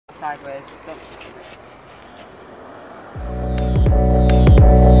sideways. Look.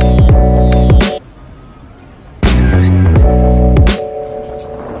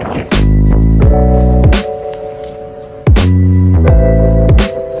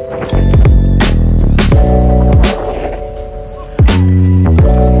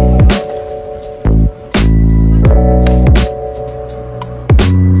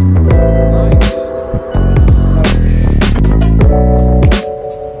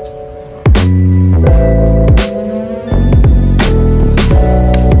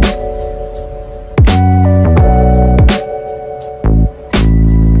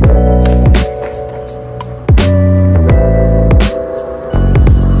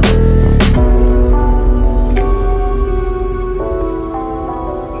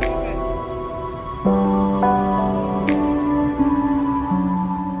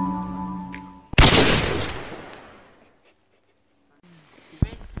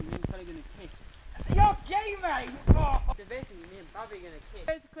 You're gay, mate! Oh. So basically, me and Bobby are gonna kiss.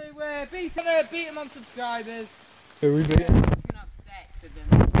 Basically, we're beating them on subscribers. Who are we beating? We're gonna have sex with them.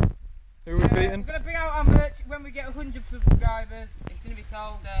 Who are we beating? We're gonna bring out our merch when we get 100 subscribers. It's gonna be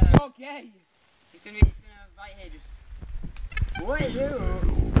called. You're gay! It's gonna right here, just. What are you?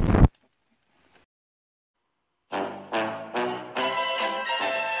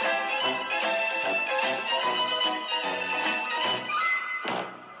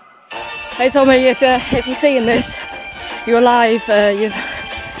 Hey Tommy, if you're seeing this, you're alive, you've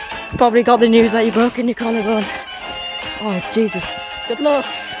probably got the news that you're broken your collarbone. Oh Jesus, good luck.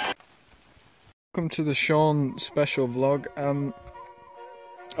 Welcome to the Sean special vlog.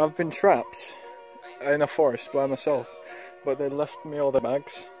 I've been trapped in a forest by myself, but they left me all the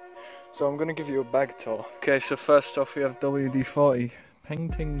bags, so I'm going to give you a bag tour. Okay, so first off we have WD-40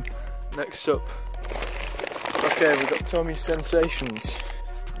 painting. Next up, okay, we've got Tommy's Sensations.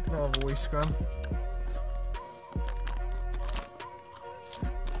 I'm gonna have a wee scram.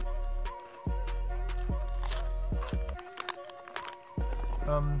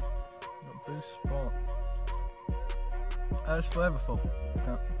 Got Boost Spot. It's flavourful.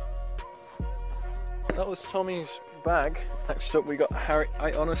 Yeah. That was Tommy's bag. Next up we got Harry.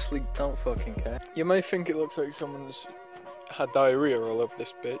 I honestly don't fucking care. You may think it looks like someone's had diarrhea all over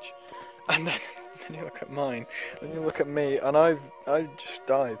this bitch, and then you look at mine, then you look at me, and I just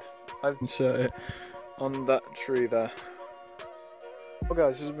died. I've inserted it on that tree there. Well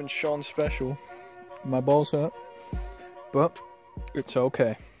guys, this has been Sean's special. My balls hurt, but it's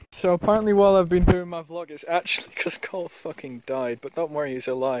okay. So apparently while I've been doing my vlog, it's actually because Cole fucking died, but don't worry, he's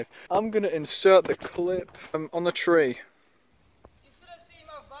alive. I'm gonna insert the clip on the tree. You should have seen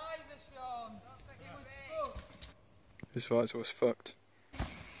my visor, Sean. It was fucked. His visor was fucked.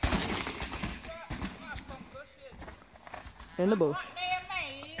 In the boat.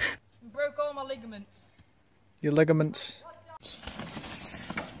 Broke all my ligaments. Your ligaments.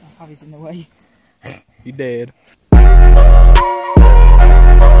 Harry's in the way. You dead.